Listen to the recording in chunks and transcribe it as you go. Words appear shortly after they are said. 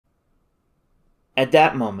At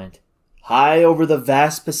that moment, high over the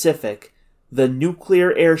vast Pacific, the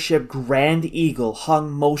nuclear airship Grand Eagle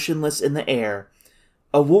hung motionless in the air,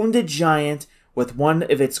 a wounded giant with one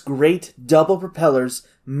of its great double propellers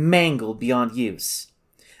mangled beyond use.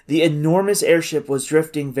 The enormous airship was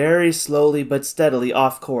drifting very slowly but steadily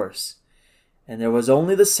off course, and there was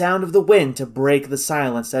only the sound of the wind to break the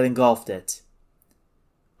silence that engulfed it.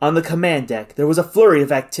 On the command deck, there was a flurry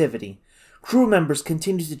of activity. Crew members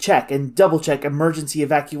continued to check and double-check emergency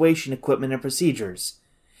evacuation equipment and procedures.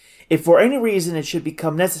 If for any reason it should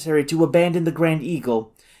become necessary to abandon the Grand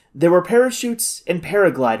Eagle, there were parachutes and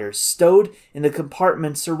paragliders stowed in the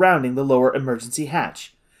compartments surrounding the lower emergency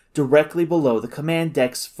hatch, directly below the command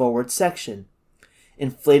deck's forward section.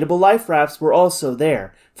 Inflatable life rafts were also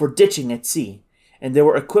there for ditching at sea, and they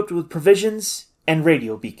were equipped with provisions and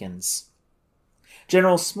radio beacons.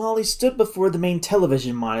 General Smalley stood before the main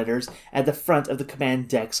television monitors at the front of the command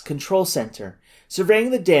deck's control center,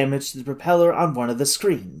 surveying the damage to the propeller on one of the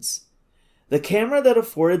screens. The camera that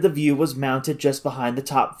afforded the view was mounted just behind the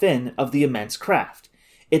top fin of the immense craft,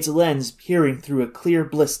 its lens peering through a clear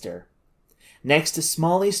blister. Next to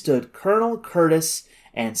Smalley stood Colonel Curtis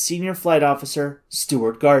and Senior Flight Officer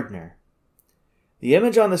Stuart Gardner. The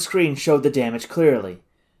image on the screen showed the damage clearly.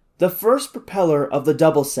 The first propeller of the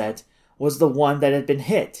double set was the one that had been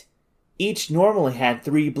hit. Each normally had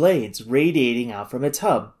 3 blades radiating out from its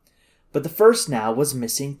hub, but the first now was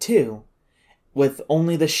missing 2, with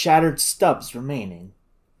only the shattered stubs remaining.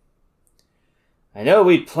 "I know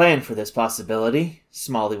we'd planned for this possibility,"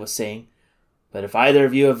 Smalley was saying, "but if either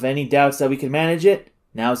of you have any doubts that we can manage it,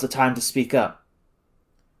 now's the time to speak up."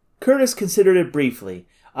 Curtis considered it briefly,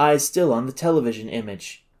 eyes still on the television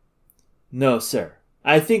image. "No, sir.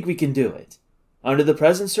 I think we can do it. Under the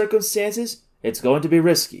present circumstances, it's going to be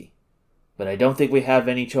risky, but I don't think we have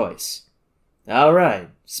any choice." "All right,"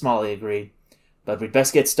 Smalley agreed, "but we'd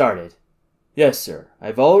best get started." "Yes, sir.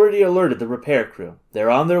 I've already alerted the repair crew. They're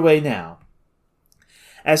on their way now."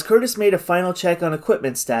 As Curtis made a final check on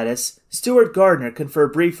equipment status, Stuart Gardner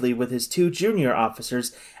conferred briefly with his 2 junior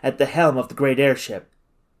officers at the helm of the great airship,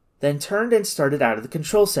 then turned and started out of the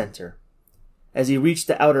control center. As he reached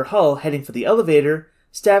the outer hull heading for the elevator,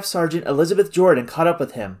 Staff Sergeant Elizabeth Jordan caught up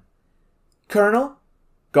with him. "Colonel?"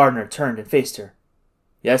 Gardner turned and faced her.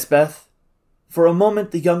 "Yes, Beth?" For a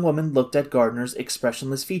moment the young woman looked at Gardner's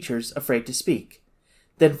expressionless features, afraid to speak.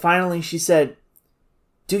 Then finally she said,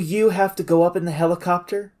 "Do you have to go up in the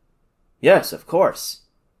helicopter?" "Yes, of course.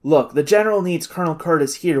 Look, the General needs Colonel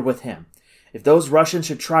Curtis here with him. If those Russians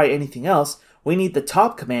should try anything else, we need the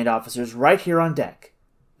top command officers right here on deck.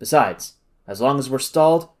 Besides, as long as we're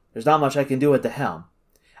stalled, there's not much I can do at the helm.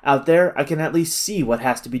 Out there, I can at least see what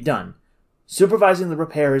has to be done. Supervising the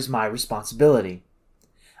repair is my responsibility."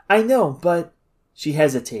 "I know, but—" She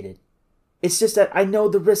hesitated. "It's just that I know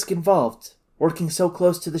the risk involved, working so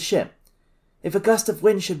close to the ship. If a gust of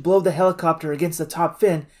wind should blow the helicopter against the top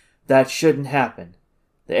fin—" "That shouldn't happen.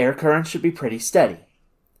 The air current should be pretty steady."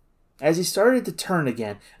 As he started to turn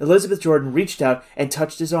again, Elizabeth Jordan reached out and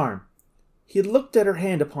touched his arm. He looked at her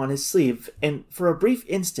hand upon his sleeve, and for a brief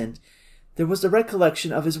instant there was the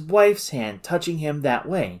recollection of his wife's hand touching him that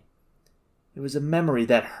way. It was a memory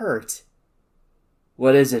that hurt.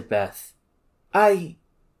 "What is it, Beth?"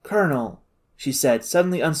 "Colonel," she said,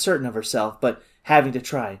 suddenly uncertain of herself, but having to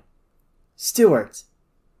try. "Stuart,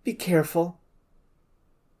 be careful."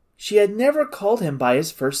 She had never called him by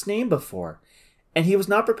his first name before, and he was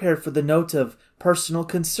not prepared for the note of personal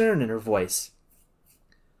concern in her voice.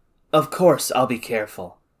 "Of course I'll be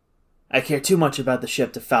careful. I care too much about the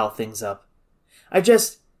ship to foul things up. I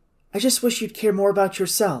just wish you'd care more about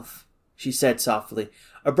yourself," she said softly,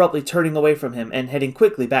 abruptly turning away from him and heading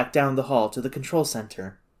quickly back down the hall to the control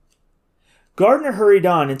center. Gardner hurried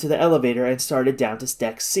on into the elevator and started down to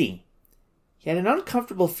Deck C. He had an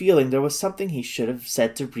uncomfortable feeling there was something he should have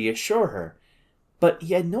said to reassure her, but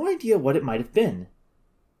he had no idea what it might have been.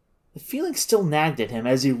 The feeling still nagged at him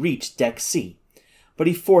as he reached Deck C, but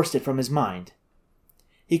he forced it from his mind.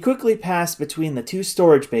 He quickly passed between the 2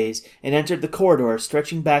 storage bays and entered the corridor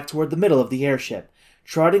stretching back toward the middle of the airship,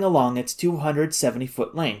 trotting along its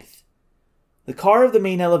 270-foot length. The car of the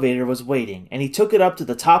main elevator was waiting, and he took it up to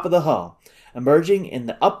the top of the hull, emerging in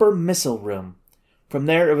the upper missile room. From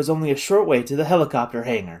there it was only a short way to the helicopter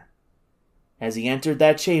hangar. As he entered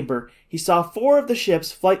that chamber, he saw 4 of the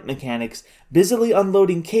ship's flight mechanics busily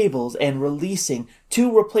unloading cables and releasing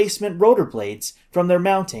 2 replacement rotor blades from their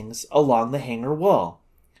mountings along the hangar wall.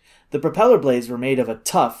 The propeller blades were made of a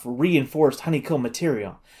tough, reinforced honeycomb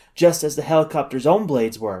material, just as the helicopter's own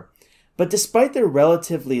blades were, but despite their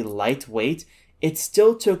relatively light weight, It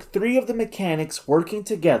still took 3 of the mechanics working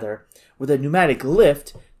together with a pneumatic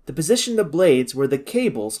lift to position the blades where the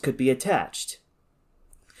cables could be attached.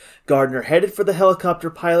 Gardner headed for the helicopter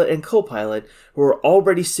pilot and co-pilot, who were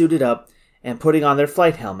already suited up and putting on their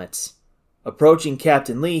flight helmets. Approaching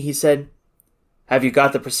Captain Lee, he said, "Have you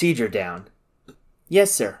got the procedure down?"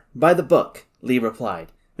 "Yes, sir, by the book," Lee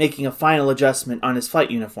replied, making a final adjustment on his flight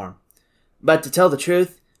uniform. "But to tell the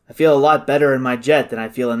truth, I feel a lot better in my jet than I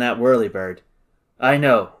feel in that whirlybird." "I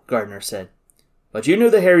know," Gardner said. "But you knew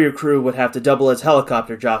the Harrier crew would have to double as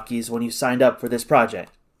helicopter jockeys when you signed up for this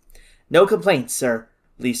project." "No complaints, sir,"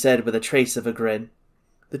 Lee said with a trace of a grin.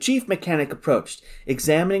 The chief mechanic approached,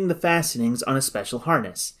 examining the fastenings on a special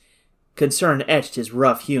harness. Concern etched his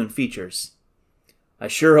rough-hewn features. "I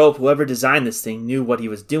sure hope whoever designed this thing knew what he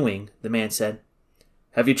was doing," the man said.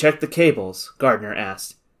 "Have you checked the cables?" Gardner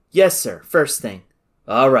asked. "Yes, sir, first thing."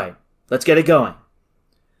 "All right, let's get it going."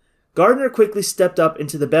 Gardner quickly stepped up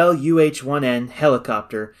into the Bell UH-1N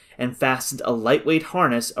helicopter and fastened a lightweight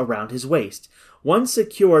harness around his waist, one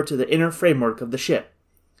secured to the inner framework of the ship.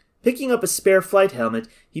 Picking up a spare flight helmet,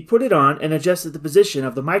 he put it on and adjusted the position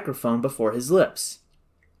of the microphone before his lips.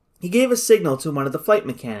 He gave a signal to one of the flight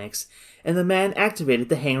mechanics, and the man activated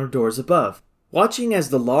the hangar doors above, watching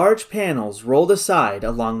as the large panels rolled aside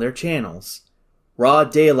along their channels. Raw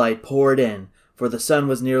daylight poured in, for the sun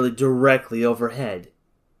was nearly directly overhead.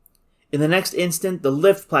 In the next instant, the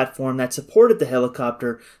lift platform that supported the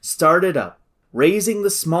helicopter started up, raising the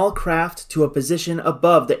small craft to a position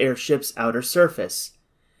above the airship's outer surface.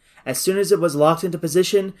 As soon as it was locked into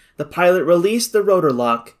position, the pilot released the rotor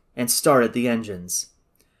lock and started the engines.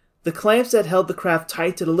 The clamps that held the craft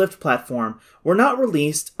tight to the lift platform were not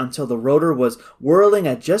released until the rotor was whirling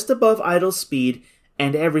at just above idle speed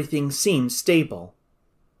and everything seemed stable.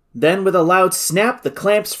 Then, with a loud snap, the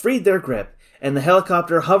clamps freed their grip, and the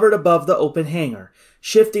helicopter hovered above the open hangar,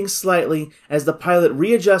 shifting slightly as the pilot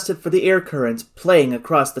readjusted for the air currents playing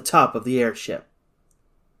across the top of the airship.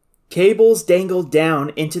 Cables dangled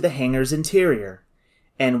down into the hangar's interior,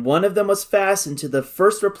 and one of them was fastened to the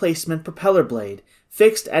first replacement propeller blade,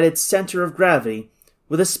 fixed at its center of gravity,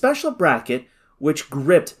 with a special bracket which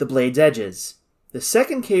gripped the blade's edges. The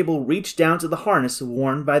second cable reached down to the harness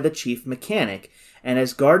worn by the chief mechanic, and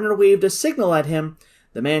as Gardner waved a signal at him,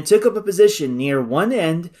 the man took up a position near one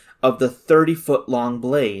end of the 30-foot-long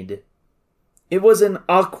blade. It was an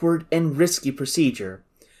awkward and risky procedure,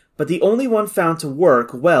 but the only one found to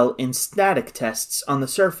work well in static tests on the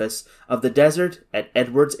surface of the desert at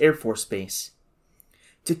Edwards Air Force Base.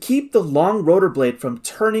 To keep the long rotor blade from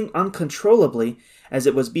turning uncontrollably as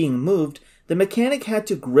it was being moved, the mechanic had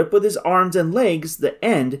to grip with his arms and legs the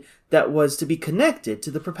end that was to be connected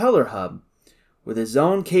to the propeller hub. With his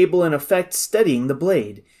own cable in effect steadying the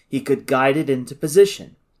blade, he could guide it into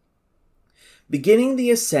position. Beginning the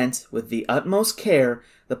ascent with the utmost care,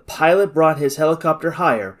 the pilot brought his helicopter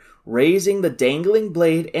higher, raising the dangling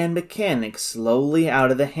blade and mechanic slowly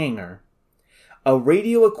out of the hangar. A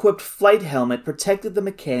radio-equipped flight helmet protected the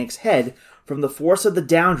mechanic's head from the force of the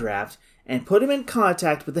downdraft and put him in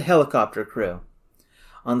contact with the helicopter crew.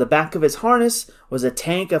 On the back of his harness was a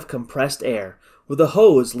tank of compressed air, with a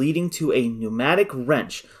hose leading to a pneumatic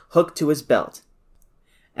wrench hooked to his belt.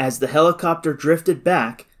 As the helicopter drifted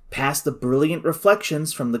back, past the brilliant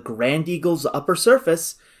reflections from the Grand Eagle's upper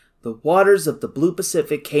surface, the waters of the blue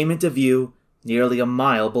Pacific came into view nearly a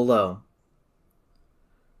mile below.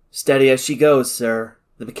 "Steady as she goes, sir,"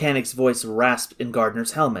 the mechanic's voice rasped in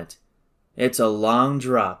Gardner's helmet. "It's a long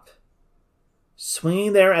drop."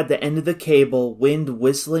 Swinging there at the end of the cable, wind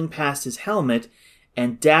whistling past his helmet,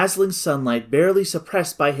 and dazzling sunlight barely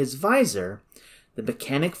suppressed by his visor, the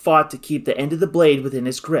mechanic fought to keep the end of the blade within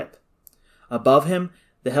his grip. Above him,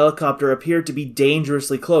 the helicopter appeared to be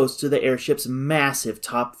dangerously close to the airship's massive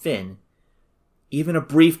top fin. Even a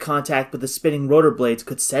brief contact with the spinning rotor blades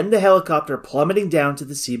could send the helicopter plummeting down to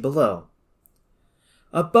the sea below.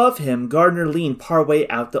 Above him, Gardner leaned partway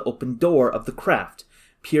out the open door of the craft,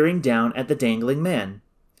 peering down at the dangling man.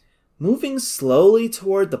 Moving slowly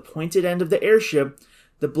toward the pointed end of the airship,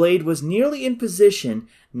 the blade was nearly in position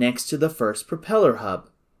next to the first propeller hub.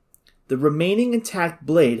 The remaining intact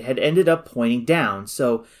blade had ended up pointing down,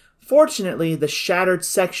 so fortunately the shattered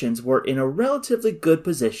sections were in a relatively good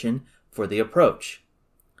position for the approach.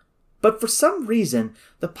 But for some reason,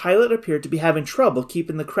 the pilot appeared to be having trouble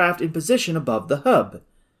keeping the craft in position above the hub.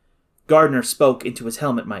 Gardner spoke into his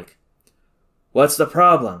helmet mic. "What's the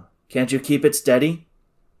problem? Can't you keep it steady?"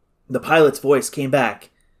 The pilot's voice came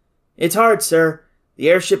back. "It's hard, sir. The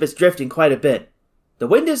airship is drifting quite a bit. The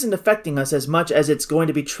wind isn't affecting us as much as it's going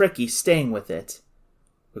to be tricky staying with it."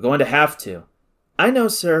 "We're going to have to." "I know,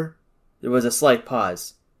 sir." There was a slight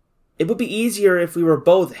pause. It would be easier if we were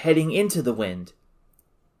both heading into the wind.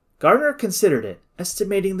 Gardner considered it,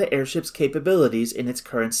 estimating the airship's capabilities in its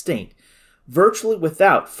current state, virtually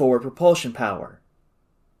without forward propulsion power.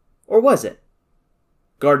 Or was it?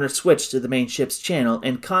 Gardner switched to the main ship's channel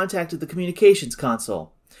and contacted the communications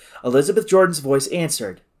console. Elizabeth Jordan's voice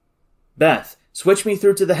answered. "Beth, switch me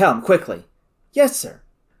through to the helm, quickly." "Yes, sir."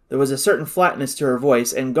 There was a certain flatness to her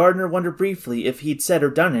voice, and Gardner wondered briefly if he'd said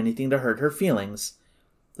or done anything to hurt her feelings.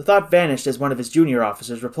 The thought vanished as one of his junior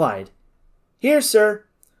officers replied. "Here, sir.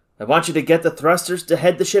 I want you to get the thrusters to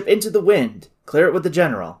head the ship into the wind. Clear it with the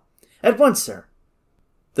general." "At once, sir."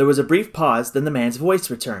 There was a brief pause, then the man's voice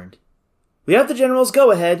returned. "We have the general's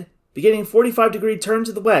go-ahead. Beginning 45-degree turn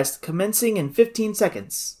to the west, commencing in 15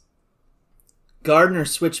 seconds. Gardner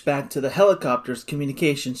switched back to the helicopter's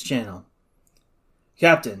communications channel.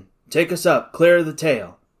 "Captain, take us up, clear of the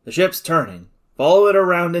tail. The ship's turning. Follow it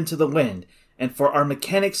around into the wind, and for our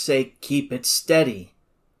mechanic's sake, keep it steady."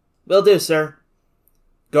 "Will do, sir."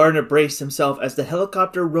 Gardner braced himself as the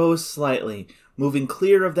helicopter rose slightly, moving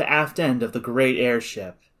clear of the aft end of the great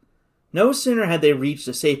airship. No sooner had they reached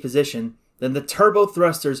a safe position than the turbo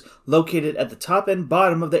thrusters located at the top and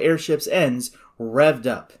bottom of the airship's ends revved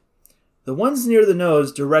up. The ones near the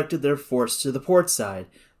nose directed their force to the port side,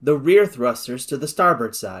 the rear thrusters to the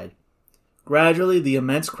starboard side. Gradually, the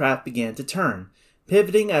immense craft began to turn,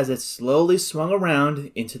 pivoting as it slowly swung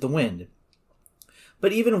around into the wind.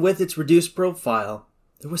 But even with its reduced profile,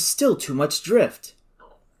 there was still too much drift.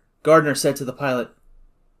 Gardner said to the pilot,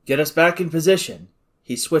 "Get us back in position."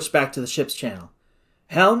 He switched back to the ship's channel.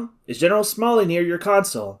 "Helm, is General Smalley near your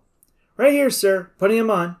console?" "Right here, sir. Putting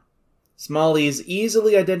him on." Smalley's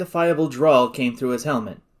easily identifiable drawl came through his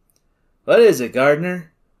helmet. "What is it,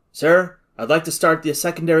 Gardner?" "Sir, I'd like to start the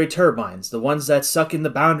secondary turbines, the ones that suck in the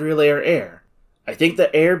boundary layer air. I think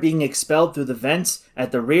the air being expelled through the vents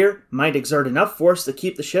at the rear might exert enough force to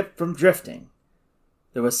keep the ship from drifting."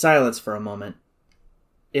 There was silence for a moment.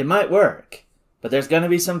 "It might work, but there's going to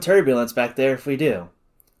be some turbulence back there if we do.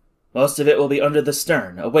 Most of it will be under the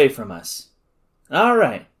stern, away from us." "All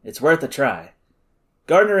right, it's worth a try."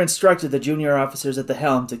 Gardner instructed the junior officers at the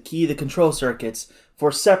helm to key the control circuits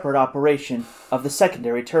for separate operation of the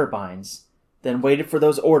secondary turbines, then waited for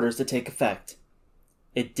those orders to take effect.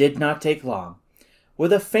 It did not take long.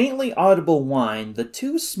 With a faintly audible whine, the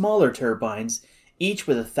two smaller turbines, each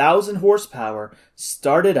with 1,000 horsepower,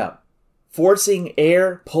 started up, forcing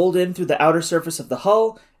air pulled in through the outer surface of the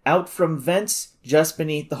hull out from vents just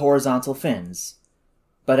beneath the horizontal fins.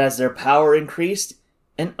 But as their power increased,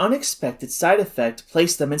 an unexpected side effect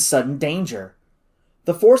placed them in sudden danger.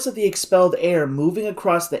 The force of the expelled air moving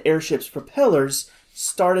across the airship's propellers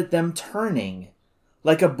started them turning,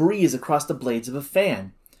 like a breeze across the blades of a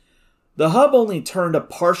fan. The hub only turned a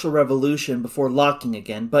partial revolution before locking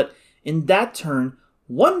again, but in that turn,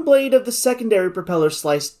 one blade of the secondary propeller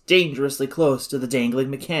sliced dangerously close to the dangling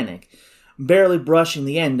mechanic, barely brushing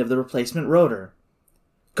the end of the replacement rotor.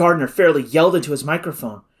 Gardner fairly yelled into his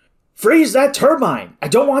microphone, "Freeze that turbine! I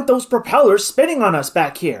don't want those propellers spinning on us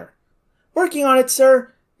back here." "Working on it,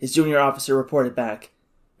 sir," his junior officer reported back.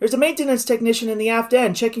 "There's a maintenance technician in the aft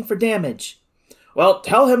end checking for damage." "Well,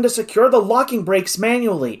 tell him to secure the locking brakes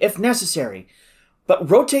manually, if necessary. But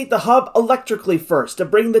rotate the hub electrically first to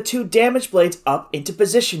bring the two damaged blades up into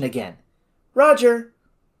position again." "Roger."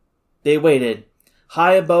 They waited,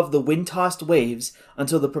 high above the wind-tossed waves,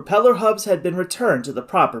 until the propeller hubs had been returned to the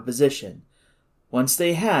proper position. Once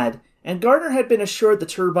they had, and Gardner had been assured the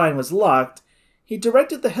turbine was locked, he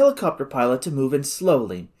directed the helicopter pilot to move in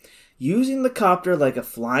slowly, using the copter like a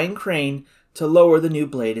flying crane to lower the new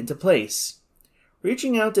blade into place.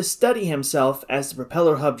 Reaching out to steady himself as the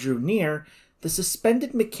propeller hub drew near, the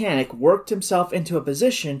suspended mechanic worked himself into a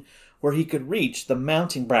position where he could reach the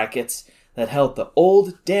mounting brackets that held the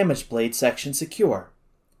old, damaged blade section secure.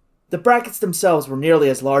 The brackets themselves were nearly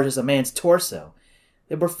as large as a man's torso.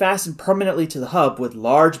 They were fastened permanently to the hub with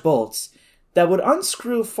large bolts that would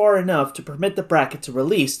unscrew far enough to permit the bracket to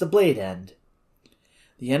release the blade end.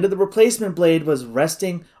 The end of the replacement blade was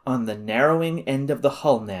resting on the narrowing end of the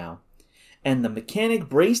hull now, and the mechanic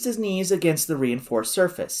braced his knees against the reinforced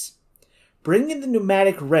surface. Bringing the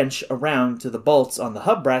pneumatic wrench around to the bolts on the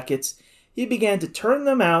hub brackets, he began to turn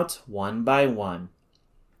them out one by one.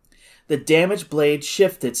 The damaged blade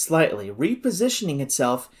shifted slightly, repositioning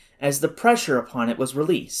itself as the pressure upon it was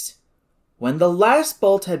released. When the last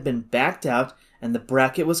bolt had been backed out and the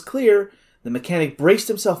bracket was clear, the mechanic braced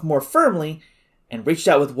himself more firmly and reached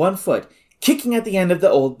out with one foot, kicking at the end of the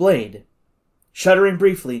old blade. Shuddering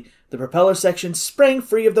briefly, the propeller section sprang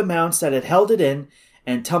free of the mounts that had held it in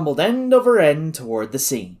and tumbled end over end toward the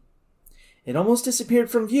sea. It almost disappeared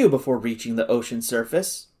from view before reaching the ocean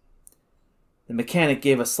surface. The mechanic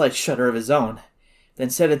gave a slight shudder of his own, then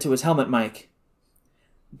said into his helmet mic,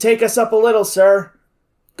 "Take us up a little, sir."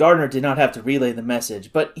 Gardner did not have to relay the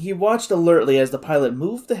message, but he watched alertly as the pilot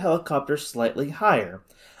moved the helicopter slightly higher,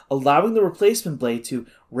 allowing the replacement blade to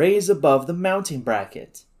raise above the mounting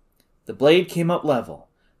bracket. The blade came up level,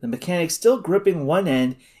 the mechanic still gripping one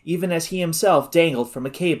end even as he himself dangled from a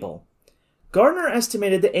cable. Gardner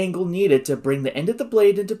estimated the angle needed to bring the end of the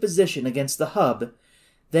blade into position against the hub,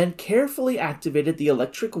 then carefully activated the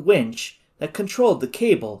electric winch that controlled the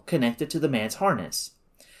cable connected to the man's harness.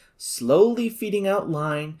 Slowly feeding out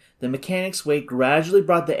line, the mechanic's weight gradually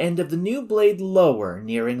brought the end of the new blade lower,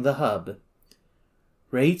 nearing the hub.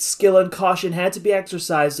 Great skill and caution had to be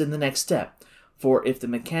exercised in the next step, for if the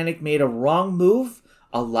mechanic made a wrong move,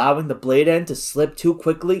 allowing the blade end to slip too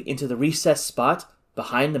quickly into the recessed spot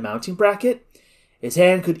behind the mounting bracket, his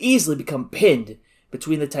hand could easily become pinned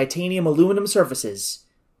between the titanium aluminum surfaces.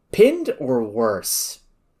 Pinned or worse.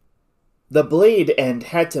 The blade end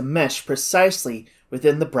had to mesh precisely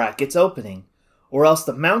within the bracket's opening, or else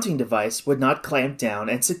the mounting device would not clamp down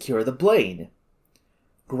and secure the blade.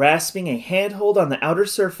 Grasping a handhold on the outer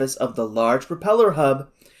surface of the large propeller hub,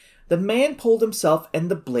 the man pulled himself and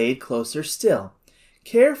the blade closer still,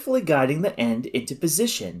 carefully guiding the end into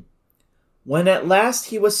position. When at last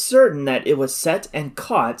he was certain that it was set and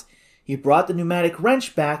caught, he brought the pneumatic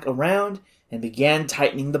wrench back around and began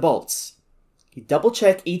tightening the bolts. He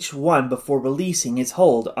double-checked each one before releasing his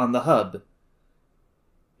hold on the hub.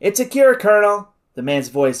 "It's secure, Colonel," the man's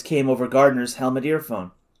voice came over Gardner's helmet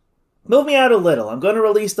earphone. "Move me out a little. I'm going to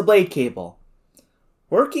release the blade cable."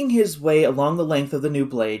 Working his way along the length of the new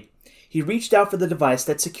blade, he reached out for the device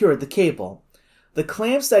that secured the cable. The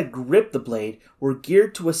clamps that gripped the blade were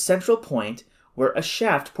geared to a central point where a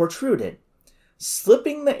shaft protruded.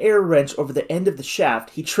 Slipping the air wrench over the end of the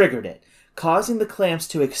shaft, he triggered it, causing the clamps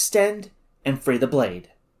to extend and free the blade.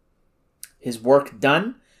 His work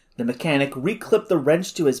done, the mechanic reclipped the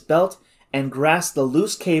wrench to his belt and grasped the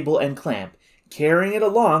loose cable and clamp, carrying it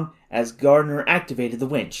along as Gardner activated the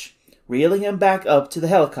winch, reeling him back up to the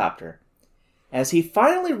helicopter. As he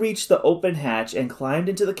finally reached the open hatch and climbed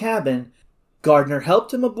into the cabin, Gardner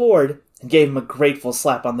helped him aboard and gave him a grateful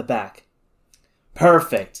slap on the back.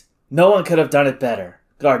 "Perfect! No one could have done it better,"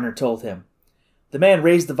 Gardner told him. The man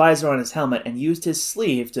raised the visor on his helmet and used his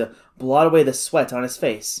sleeve to blot away the sweat on his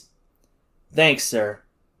face. "Thanks, sir.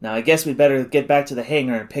 Now I guess we'd better get back to the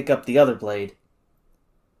hangar and pick up the other blade."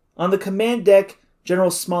 On the command deck,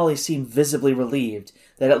 General Smalley seemed visibly relieved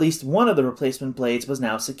that at least one of the replacement blades was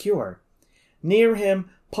now secure. Near him,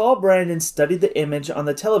 Paul Brandon studied the image on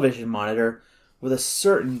the television monitor with a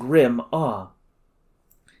certain grim awe.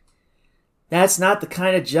 "That's not the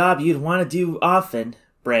kind of job you'd want to do often,"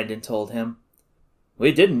 Brandon told him.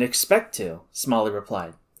 "We didn't expect to," Smalley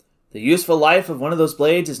replied. "The useful life of one of those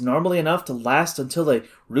blades is normally enough to last until a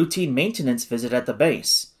routine maintenance visit at the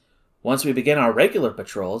base. Once we begin our regular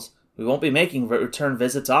patrols, we won't be making return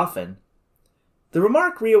visits often." The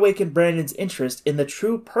remark reawakened Brandon's interest in the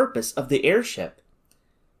true purpose of the airship.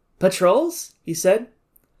 "Patrols?" he said.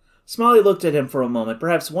 Smalley looked at him for a moment,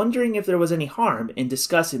 perhaps wondering if there was any harm in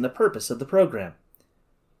discussing the purpose of the program.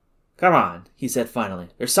 "Come on," he said finally.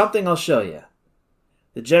 "There's something I'll show you."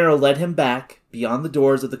 The general led him back, beyond the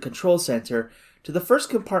doors of the control center, to the first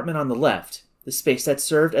compartment on the left, the space that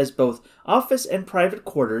served as both office and private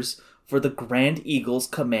quarters for the Grand Eagle's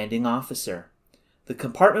commanding officer. The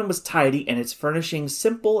compartment was tidy and its furnishings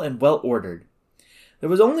simple and well-ordered. There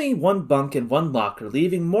was only one bunk and one locker,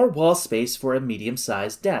 leaving more wall space for a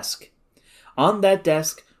medium-sized desk. On that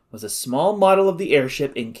desk was a small model of the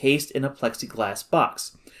airship encased in a plexiglass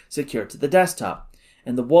box, secured to the desktop,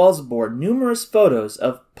 and the walls bore numerous photos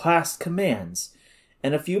of past commands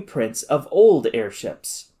and a few prints of old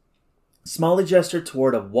airships. Smalley gestured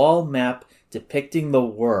toward a wall map depicting the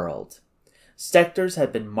world. Sectors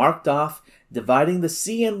had been marked off, dividing the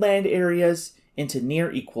sea and land areas into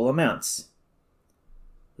near equal amounts.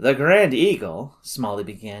 "The Grand Eagle," Smalley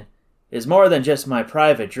began, "is more than just my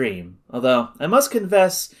private dream, although I must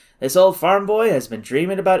confess this old farm boy has been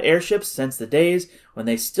dreaming about airships since the days when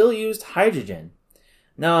they still used hydrogen.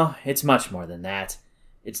 No, it's much more than that.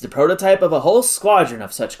 It's the prototype of a whole squadron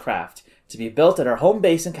of such craft, to be built at our home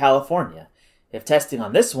base in California, if testing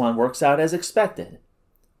on this one works out as expected."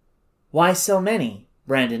 "Why so many?"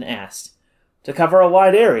 Brandon asked. "To cover a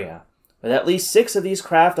wide area. With at least 6 of these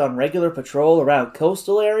craft on regular patrol around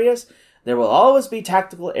coastal areas, there will always be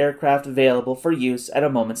tactical aircraft available for use at a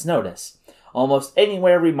moment's notice, almost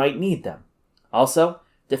anywhere we might need them. Also,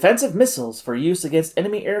 defensive missiles for use against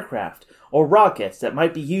enemy aircraft, or rockets that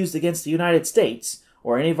might be used against the United States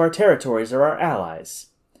or any of our territories or our allies.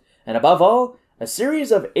 And above all, a series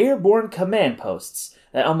of airborne command posts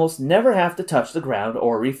that almost never have to touch the ground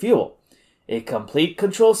or refuel. A complete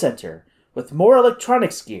control center with more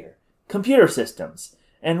electronics gear, computer systems,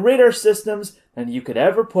 and radar systems than you could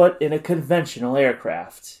ever put in a conventional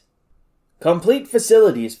aircraft. Complete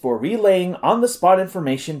facilities for relaying on-the-spot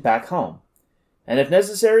information back home. And if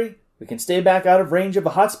necessary, we can stay back out of range of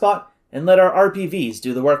a hotspot and let our RPVs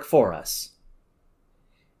do the work for us.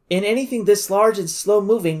 In anything this large and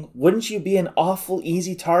slow-moving, wouldn't you be an awful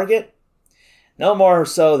easy target? No more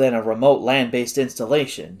so than a remote land-based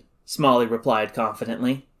installation, Smalley replied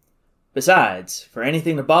confidently. Besides, for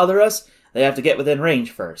anything to bother us, they have to get within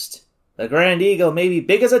range first. The Grand Eagle may be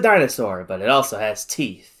big as a dinosaur, but it also has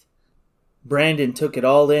teeth. Brandon took it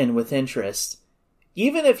all in with interest.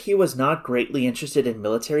 Even if he was not greatly interested in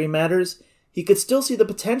military matters, he could still see the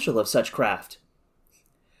potential of such craft.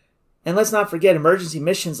 And let's not forget emergency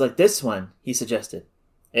missions like this one, he suggested.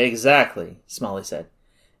 Exactly, Smalley said.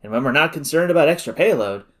 And when we're not concerned about extra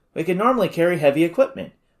payload, we can normally carry heavy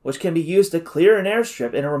equipment, which can be used to clear an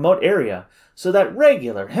airstrip in a remote area so that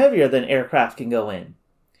regular, heavier-than aircraft can go in.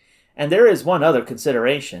 And there is one other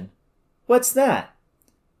consideration. What's that?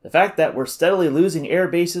 The fact that we're steadily losing air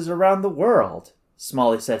bases around the world,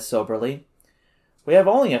 Smalley said soberly. We have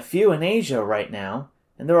only a few in Asia right now,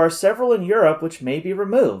 and there are several in Europe which may be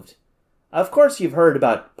removed. Of course you've heard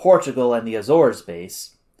about Portugal and the Azores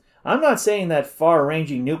base. I'm not saying that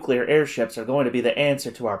far-ranging nuclear airships are going to be the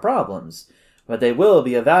answer to our problems, but they will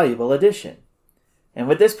be a valuable addition. And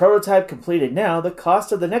with this prototype completed now, the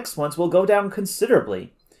cost of the next ones will go down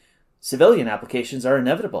considerably. Civilian applications are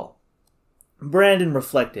inevitable. Brandon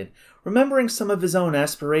reflected, remembering some of his own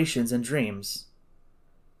aspirations and dreams.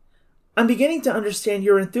 I'm beginning to understand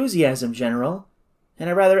your enthusiasm, General, and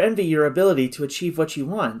I rather envy your ability to achieve what you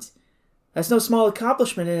want. That's no small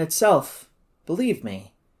accomplishment in itself, believe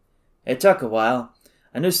me. It took a while.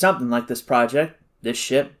 I knew something like this project, this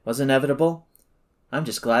ship, was inevitable. I'm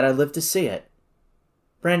just glad I lived to see it.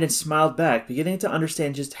 Brandon smiled back, beginning to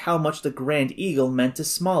understand just how much the Grand Eagle meant to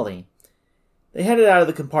Smalley. They headed out of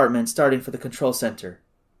the compartment, starting for the control center.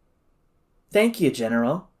 Thank you,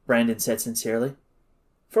 General, Brandon said sincerely.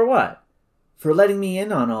 For what? For letting me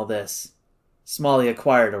in on all this. Smalley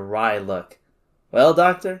acquired a wry look. Well,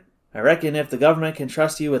 Doctor, I reckon if the government can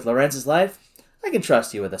trust you with Lorenz's life, I can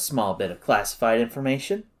trust you with a small bit of classified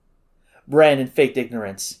information. Brandon faked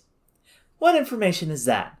ignorance. What information is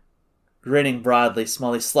that? Grinning broadly,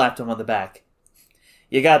 Smalley slapped him on the back.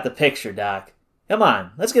 You got the picture, Doc. Come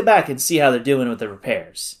on, let's get back and see how they're doing with the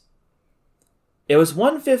repairs. It was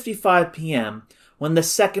 1:55 p.m. when the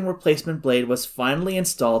second replacement blade was finally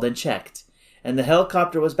installed and checked, and the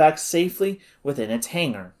helicopter was back safely within its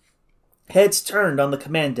hangar. Heads turned on the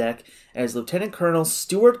command deck as Lieutenant Colonel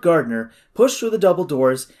Stuart Gardner pushed through the double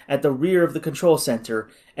doors at the rear of the control center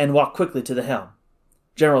and walked quickly to the helm.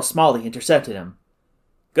 General Smalley intercepted him.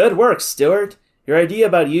 Good work, Stuart. Your idea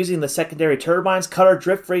about using the secondary turbines cut our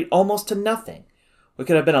drift rate almost to nothing. We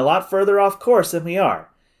could have been a lot further off course than we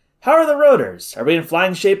are. How are the rotors? Are we in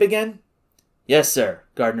flying shape again? Yes, sir,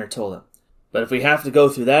 Gardner told him. But if we have to go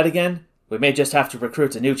through that again, we may just have to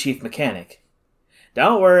recruit a new chief mechanic.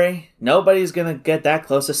 Don't worry, nobody's going to get that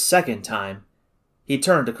close a second time. He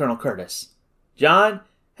turned to Colonel Curtis. John,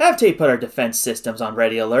 have Tate put our defense systems on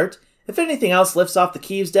ready alert. If anything else lifts off the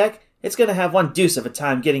Kiev deck, it's going to have one deuce of a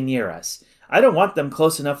time getting near us. I don't want them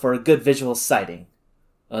close enough for a good visual sighting.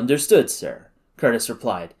 Understood, sir, Curtis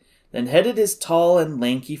replied, then headed his tall and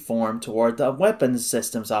lanky form toward the weapons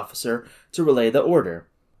systems officer to relay the order.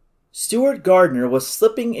 Stuart Gardner was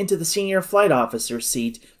slipping into the senior flight officer's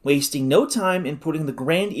seat, wasting no time in putting the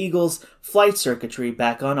Grand Eagle's flight circuitry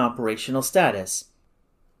back on operational status.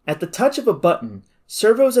 At the touch of a button,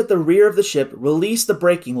 servos at the rear of the ship released the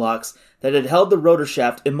braking locks that had held the rotor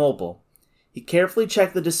shaft immobile. He carefully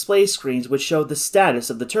checked the display screens which showed the status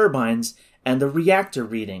of the turbines and the reactor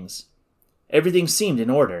readings. Everything seemed in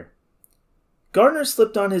order. Gardner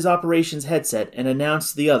slipped on his operations headset and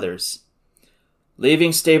announced to the others.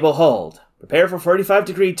 Leaving stable hold. Prepare for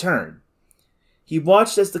 45-degree turn. He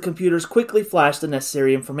watched as the computers quickly flashed the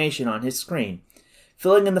necessary information on his screen,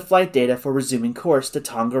 filling in the flight data for resuming course to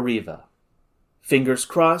Tongareva. Fingers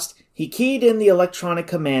crossed, he keyed in the electronic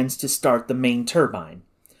commands to start the main turbine.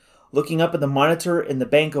 Looking up at the monitor in the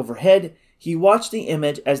bank overhead, he watched the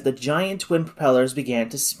image as the giant twin propellers began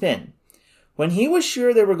to spin. When he was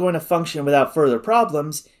sure they were going to function without further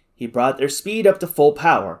problems, he brought their speed up to full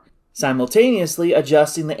power, simultaneously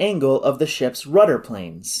adjusting the angle of the ship's rudder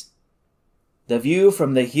planes. The view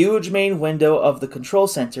from the huge main window of the control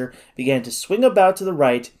center began to swing about to the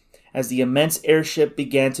right as the immense airship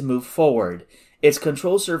began to move forward, its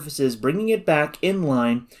control surfaces bringing it back in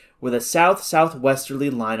line with a south-southwesterly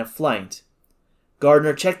line of flight.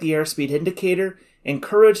 Gardner checked the airspeed indicator,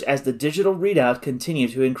 encouraged as the digital readout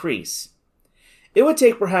continued to increase. It would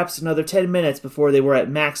take perhaps another 10 minutes before they were at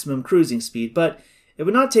maximum cruising speed, but it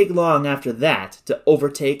would not take long after that to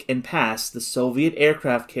overtake and pass the Soviet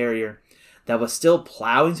aircraft carrier that was still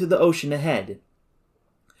plowing through the ocean ahead.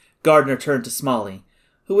 Gardner turned to Smalley,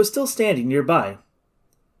 who was still standing nearby.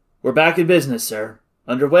 "We're back in business, sir.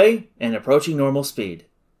 Underway and approaching normal speed."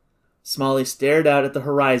 Smalley stared out at the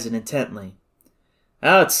horizon intently.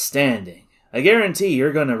 "Outstanding. I guarantee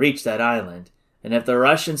you're going to reach that island, and if the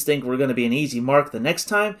Russians think we're going to be an easy mark the next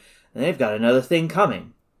time, then they've got another thing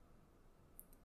coming.